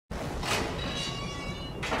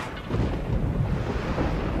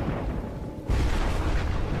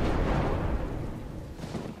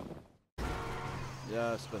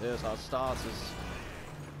Yes, but here's our starters.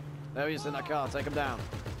 There he is in that car. Take him down.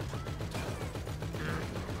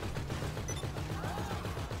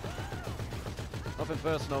 Nothing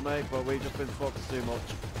personal, mate, but we've just been fucked too much.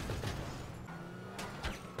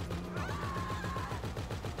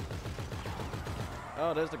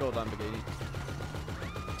 Oh, there's the gold Lamborghini.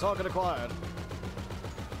 Target acquired.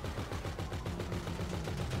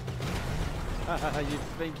 You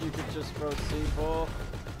think you could just throw C4?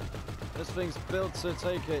 This thing's built to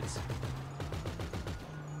take it.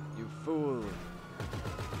 You fool.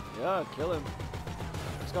 Yeah, kill him.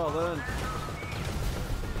 Just gotta learn.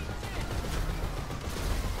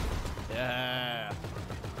 Yeah.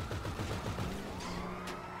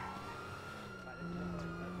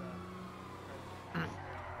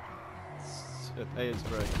 Pay his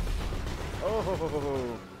break.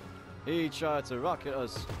 Oh, he tried to rocket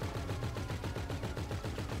us.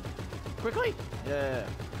 Quickly! Yeah.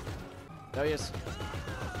 There he is.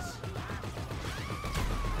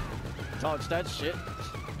 Dodge that shit.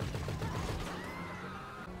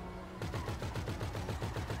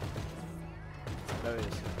 There he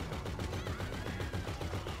is.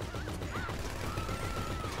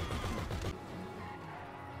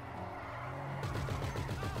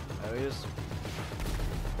 There he is.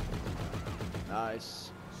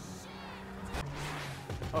 Nice.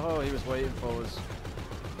 Oh, he was waiting for us.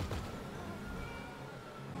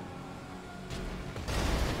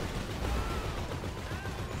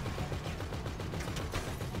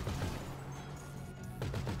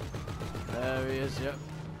 There he is, yep.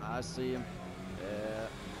 I see him. Yeah.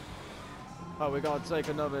 Oh, we gotta take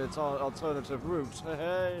another alternative route.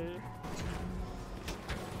 Hey!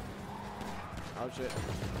 Oh shit.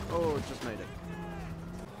 Oh, just made it.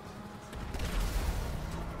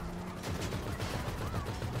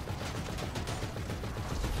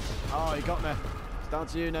 Oh, you got me. It's down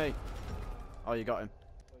to you, Nate. Oh, you got him.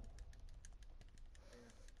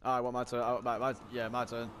 Alright, what my turn? Oh, yeah, my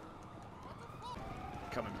turn.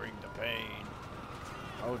 Come and bring the pain.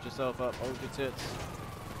 Hold yourself up. Hold your tits.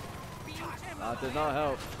 That did not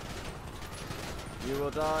help. You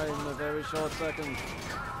will die in a very short second.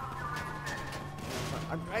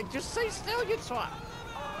 Just stay still, you twat!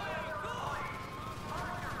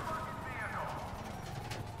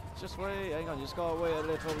 Just wait. Hang on. You just gotta wait a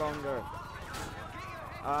little longer.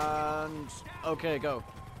 And okay, go.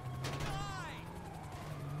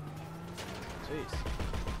 Jeez.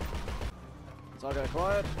 Target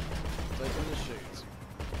acquired. Taking the shoot.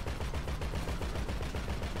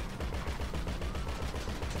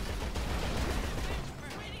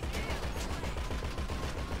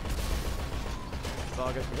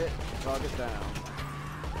 Target hit. Target down.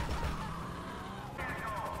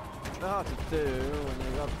 It's hard to do when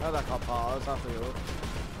you got helicopters after you.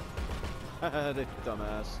 The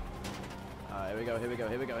dumbass. Alright, here we go. Here we go.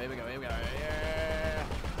 Here we go. Here we go. Here we go. Yeah.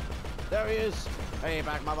 There he is. Hey,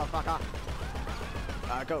 back, motherfucker.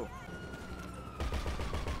 Go.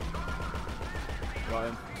 Got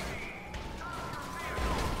him.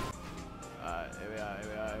 Alright, here we are, here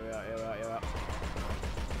we are, here we are, here we are, here we are.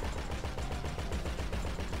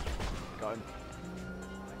 Got him.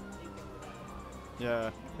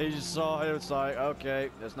 Yeah, he just saw it, it's like, okay,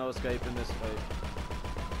 there's no escaping this fate.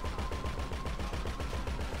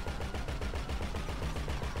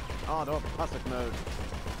 Oh no, plastic mode.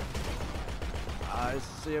 I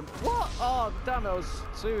see him. What? Oh damn! It was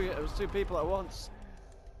two people at once.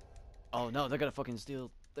 Oh no! They're gonna fucking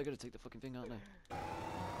steal. They're gonna take the fucking thing, aren't they?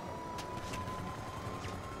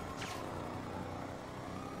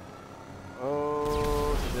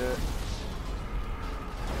 Oh shit!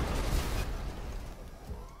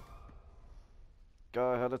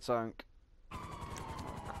 Go ahead, a tank. Oh,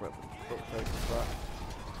 crap! What the fuck is that?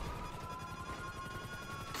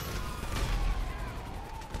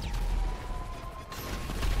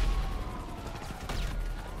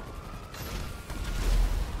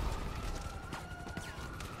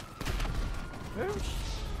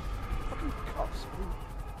 Fucking cops.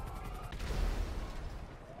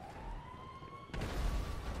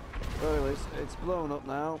 Well, anyways, it's blown up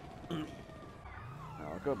now. Now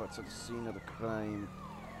I'll go back to the scene of the crime.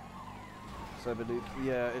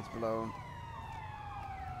 Yeah, it's blown.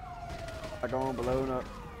 I go on blown up.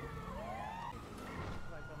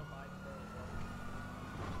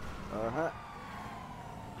 Uh-huh.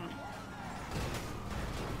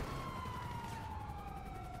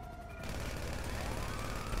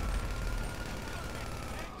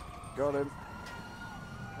 Got him.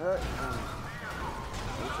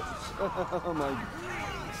 Oh my.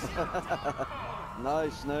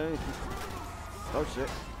 Nice, no. Oh shit.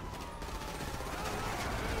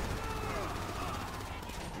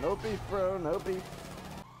 No beef, bro. No beef.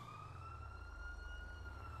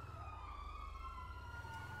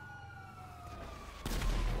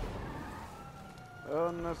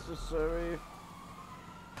 Unnecessary.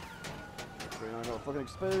 I gotta fucking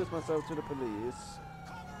expose myself to the police.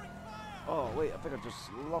 Oh wait, I think I just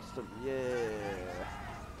lost him. Yeah.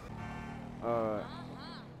 Alright.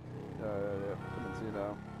 Yeah. Coming to you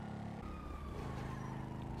now.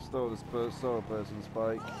 Stole a person's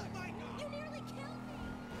bike. You nearly killed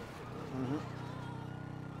me.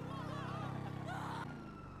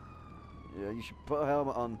 Yeah, you should put a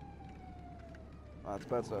helmet on. That's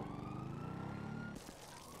better.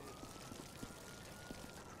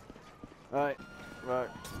 Right.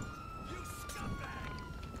 You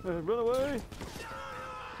scumbag! Run away!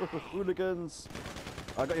 Hooligans!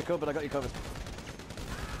 I got you covered.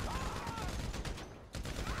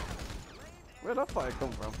 Where'd that fire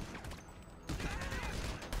come from?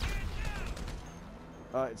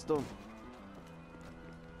 Alright, it's done.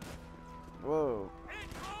 Whoa.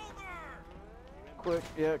 It's over! Quick,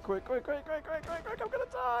 yeah, quick, I'm gonna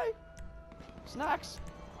die! Snacks!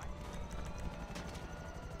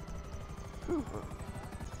 Whew.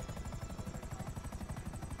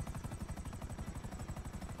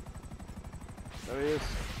 There he is.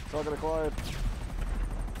 Target acquired.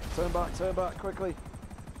 Turn back, quickly.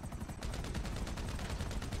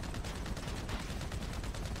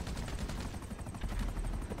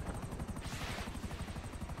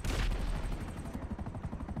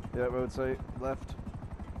 Yeah, road say left.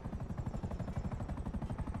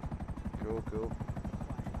 Cool.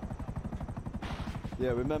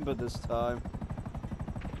 Yeah, remember this time.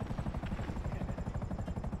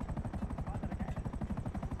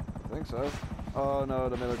 I think so. Oh no,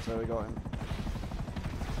 the military got him.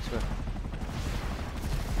 Shit.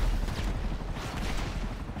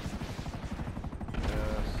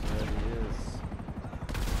 Yes, there he is.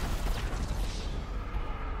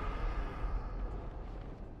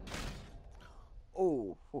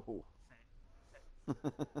 Oh. Were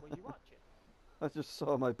you watching? I just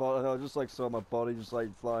saw my body. I just saw my body just like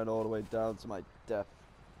flying all the way down to my death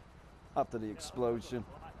after the explosion.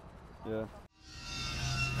 Yeah.